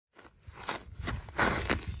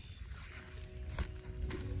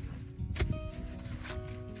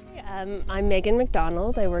I'm Megan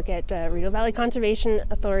McDonald. I work at Rideau Valley Conservation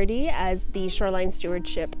Authority as the Shoreline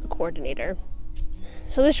Stewardship Coordinator.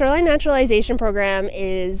 So the Shoreline Naturalization program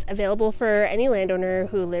is available for any landowner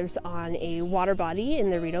who lives on a water body in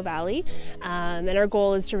the Rideau Valley. And our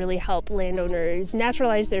goal is to really help landowners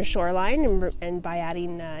naturalize their shoreline and by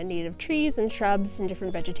adding native trees and shrubs and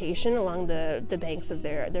different vegetation along the banks of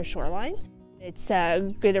their shoreline. It's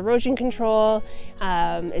good erosion control.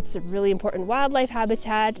 It's a really important wildlife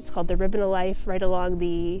habitat. It's called the ribbon of life right along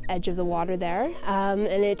the edge of the water there.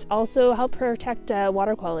 And it's also helped protect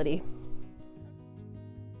water quality.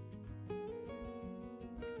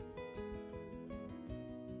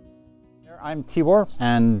 I'm Tibor,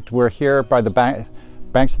 and we're here by the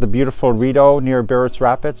banks of the beautiful Rideau near Burritts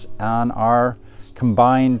Rapids on our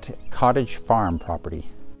combined cottage farm property.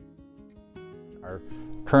 Our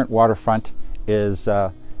current waterfront is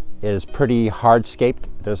pretty hardscaped.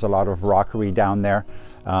 There's a lot of rockery down there.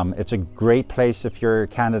 It's a great place if you're a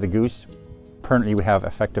Canada goose. Currently we have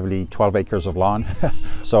effectively 12 acres of lawn,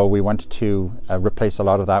 so we wanted to replace a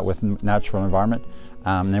lot of that with natural environment.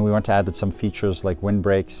 And then we want to add some features like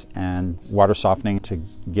windbreaks and water softening to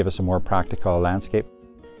give us a more practical landscape.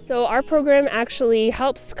 So our program actually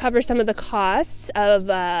helps cover some of the costs of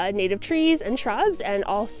native trees and shrubs, and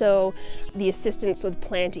also the assistance with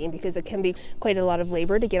planting, because it can be quite a lot of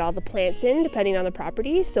labor to get all the plants in depending on the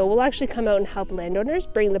property. So we'll actually come out and help landowners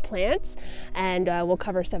bring the plants, and we'll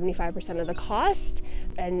cover 75% of the cost,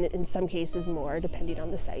 and in some cases more depending on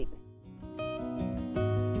the site.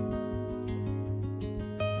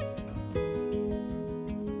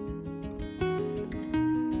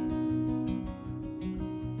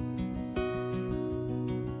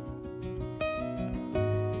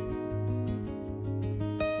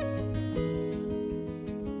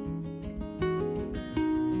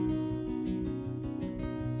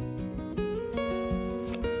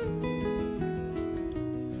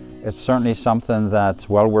 It's certainly something that's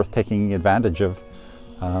well worth taking advantage of.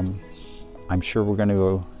 I'm sure we're going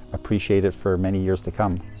to appreciate it for many years to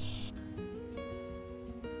come.